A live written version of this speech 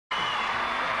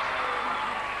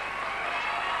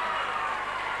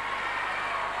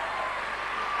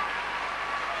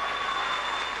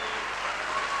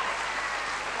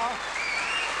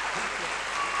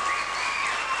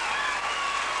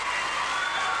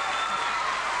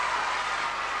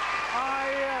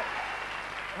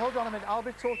hold on a minute. I'll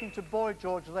be talking to Boy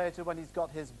George later when he's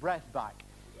got his breath back.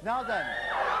 Now then.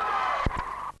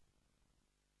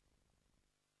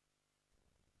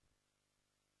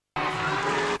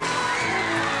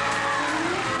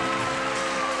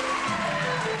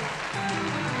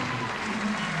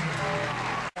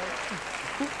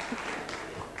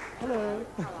 Hello.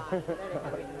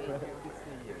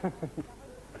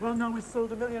 Well, no, we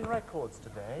sold 1 million records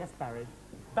today. Yes, Barry.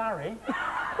 Barry?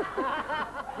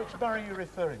 Which Barry are you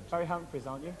referring to? Barry Humphries,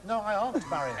 aren't you? No, I aren't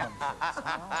Barry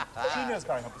Humphries. She knows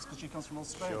Barry Humphries because she comes from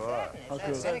Australia. Sure. Oh,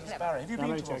 cool. So does Barry. Have you No,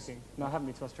 been I'm to only Australia? joking. No, I haven't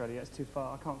been to Australia. It's too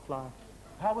far. I can't fly.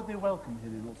 How would they welcome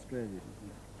him in Australia?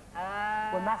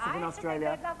 We're massive in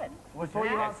Australia. They'd love it. Before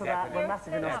you answer that, we're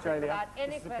massive in Australia. Without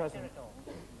any This is a question present. at all.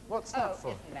 What's that for?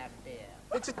 Isn't that dear?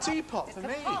 It's a teapot for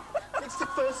me. It's the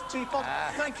first teapot.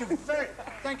 Thank you very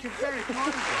kindly.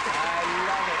 I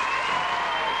love it.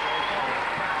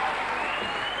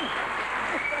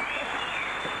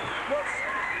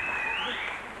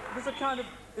 There's a kind of...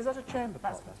 Is that a chamber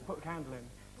pot? That's to put a candle in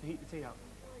to heat the tea up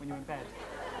when you're in bed.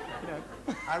 You know.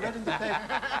 I read in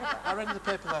the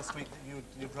paper last week that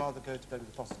you'd rather go to bed with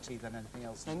a pot of tea than anything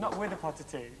else. No, not with a pot of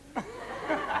tea.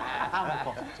 Have a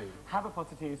pot of tea. Have a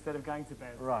pot of tea instead of going to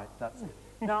bed. Right, that's it.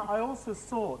 Now, I also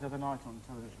saw the other night on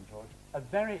television, George, a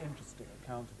very interesting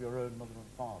account of your own mother and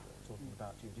father talking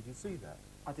about you. Did you see that?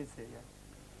 I did see it, yeah.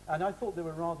 And I thought they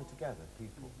were rather together,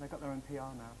 people. They've got their own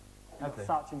PR now. Have they?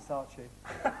 Saatchi and Saatchi.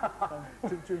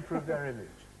 to improve their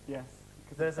image. Yes.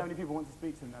 Because so many people want to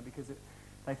speak to them now because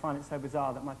they find it so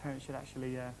bizarre that my parents should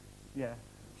actually,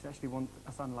 should actually want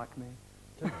a son like me.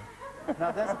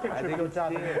 Now, there's a picture of your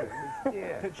dad.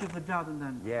 Yeah. Picture of the dad and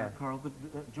then Carl, but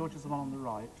George is the one on the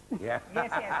right. Yeah.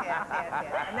 Yes.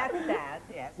 And that's Dad,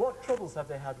 yes. What troubles have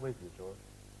they had with you, George?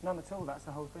 None at all. That's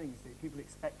the whole thing. You see, people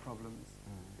expect problems.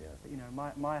 Yeah. But, you know,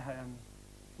 my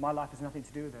life has nothing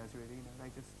to do with theirs, really. You know, they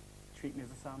just treat me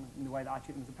as a son in the way that I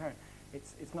treat them as a parent.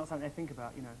 It's not something they think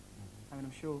about, you know. I mean,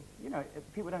 I'm sure, you know,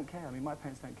 people don't care. I mean, my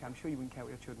parents don't care. I'm sure you wouldn't care what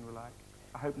your children were like.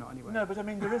 I hope not, anyway. No, but I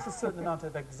mean, there is a certain amount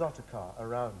of exotica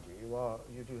around you.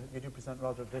 You do present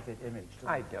rather a vivid image.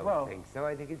 I don't think so.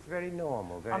 I think it's very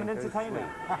normal. Very, I'm an entertainer.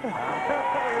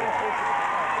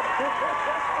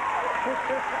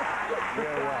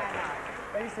 You're welcome.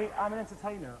 But you see, I'm an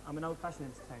entertainer. I'm an old-fashioned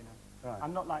entertainer. Right.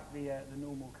 I'm not like the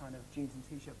normal kind of jeans and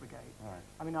t-shirt brigade. Right.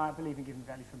 I mean, I believe in giving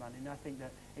value for money, and I think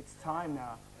that it's time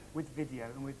now, with video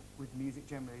and with music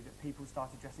generally, that people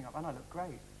started dressing up, and I look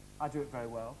great. I do it very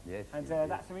well. Yes, and you do.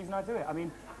 that's the reason I do it. I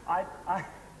mean,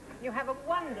 You have a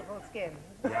wonderful skin.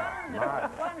 Yeah,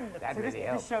 Wonderful. that so really this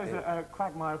helps. shows a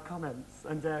quagmire of comments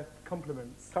and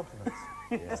compliments. Compliments.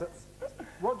 Yeah. So,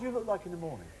 what do you look like in the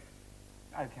morning?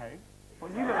 Okay.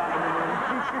 What do you look like in the morning?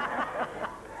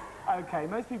 Okay,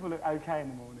 most people look okay in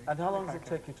the morning. And how long does it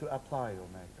take you to apply your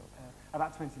makeup?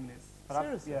 About 20 minutes. But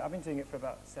Seriously? I've been doing it for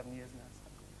about 7 years now, so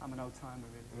I'm an old timer,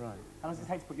 really. Right. How long does it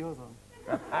take to put yours on?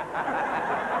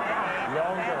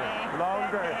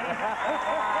 Longer.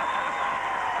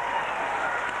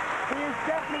 He is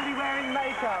definitely wearing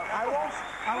makeup.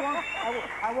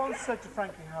 I once said to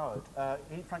Frankie Howard,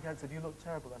 Frankie Howard said, "You look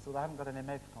terrible." I said, "Well, I haven't got any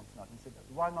makeup on tonight." And he said,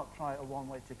 "Why not try a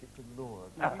one-way ticket to the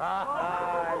Lord?"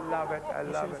 I love it. I You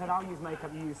should love have it. said, I'll use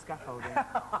makeup, you use scaffolding.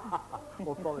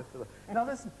 Or polyfiller. Now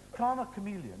listen, Karma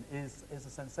Chameleon is a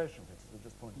sensation, as we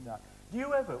just pointed out. Do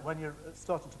you ever, when you're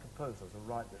starting to compose those or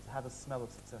write this, have a smell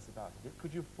of success about it?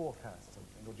 Could you forecast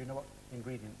something, or do you know what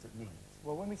ingredients it needs?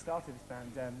 Well, when we started this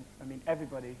band, I mean,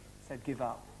 everybody said give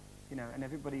up, you know, and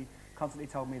everybody constantly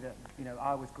told me that, you know,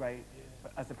 I was great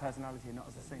but as a personality and not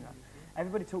as a singer.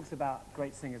 Everybody talks about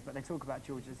great singers, but they talk about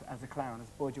George as a clown, as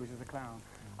Boy George as a clown.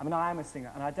 I mean, I am a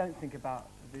singer, and I don't think about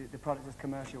the product as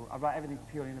commercial. I write everything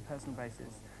purely on a personal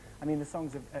basis. I mean, the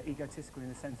songs are egotistical in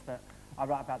the sense that I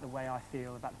write about the way I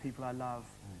feel, about the people I love,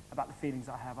 about the feelings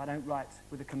I have. I don't write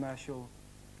with a commercial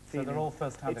feeling. So they're all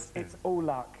first-hand experience? It's all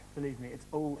luck, believe me. It's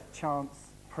all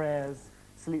chance, prayers,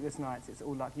 sleepless nights. It's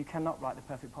all luck. You cannot write the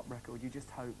perfect pop record. You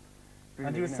just hope. Really,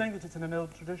 And you were know. saying that it's in an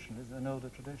old tradition, is it an older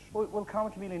tradition? Well,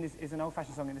 Karma Chameleon is an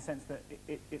old-fashioned song in the sense that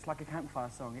it's like a campfire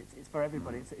song. It's for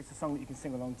everybody. It's a song that you can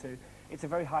sing along to. It's a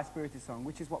very high-spirited song,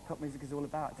 which is what pop music is all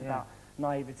about. It's about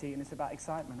naivety and it's about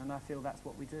excitement, and I feel that's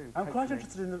what we do. I'm quite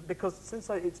interested in because since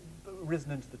it's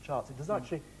risen into the charts, it does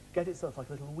actually get itself like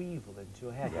a little weasel into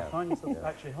your head. You find yourself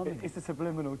actually humming It's a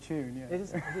subliminal tune, yeah. It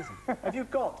isn't, it isn't. Have you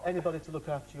got anybody to look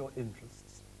after your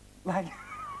interests? Like,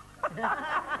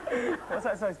 what's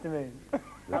that supposed to mean?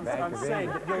 I'm saying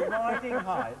that you're riding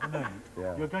high at the moment.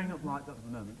 Yeah. You're going up like that at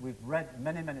the moment. We've read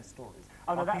many, many stories.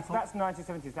 Oh no, that's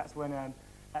 1970s.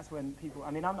 That's when people.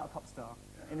 I mean, I'm not a pop star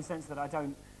in the sense that I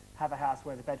don't have a house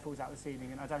where the bed falls out of the ceiling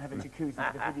and I don't have a jacuzzi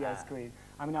with a video screen.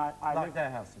 I mean, I Like live... their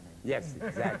house, you mean? Yes,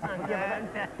 exactly.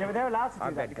 Yeah, but they're allowed to do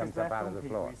Our that bed because comes they're up out of film the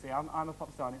people, floor. you see. I'm a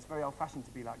pop star and it's very old-fashioned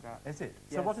to be like that. Is it?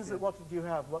 So Yes, what is yes. it? What do you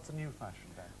have? What's a new fashion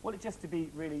then? Well, it's just to be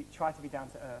really, try to be down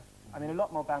to earth. I mean, a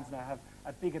lot more bands now have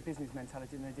a bigger business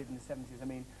mentality than they did in the 70s. I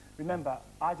mean, remember,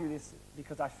 I do this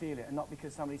because I feel it and not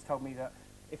because somebody's told me that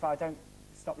if I don't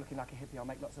stop looking like a hippie, I'll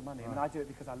make lots of money. I mean, I do it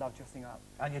because I love dressing up.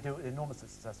 And you do it enormously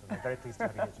successfully. Very pleased to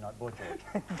have you here tonight, Boy George.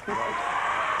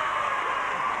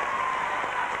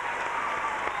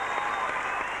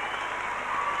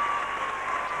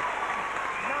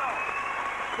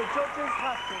 The judges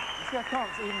have to... See, I can't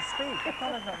even speak. I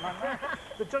can't even my mouth.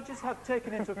 The judges have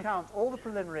taken into account all the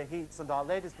preliminary heats and our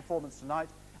latest performance tonight,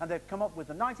 and they've come up with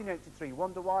the 1983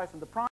 Wonder Wife and the prize.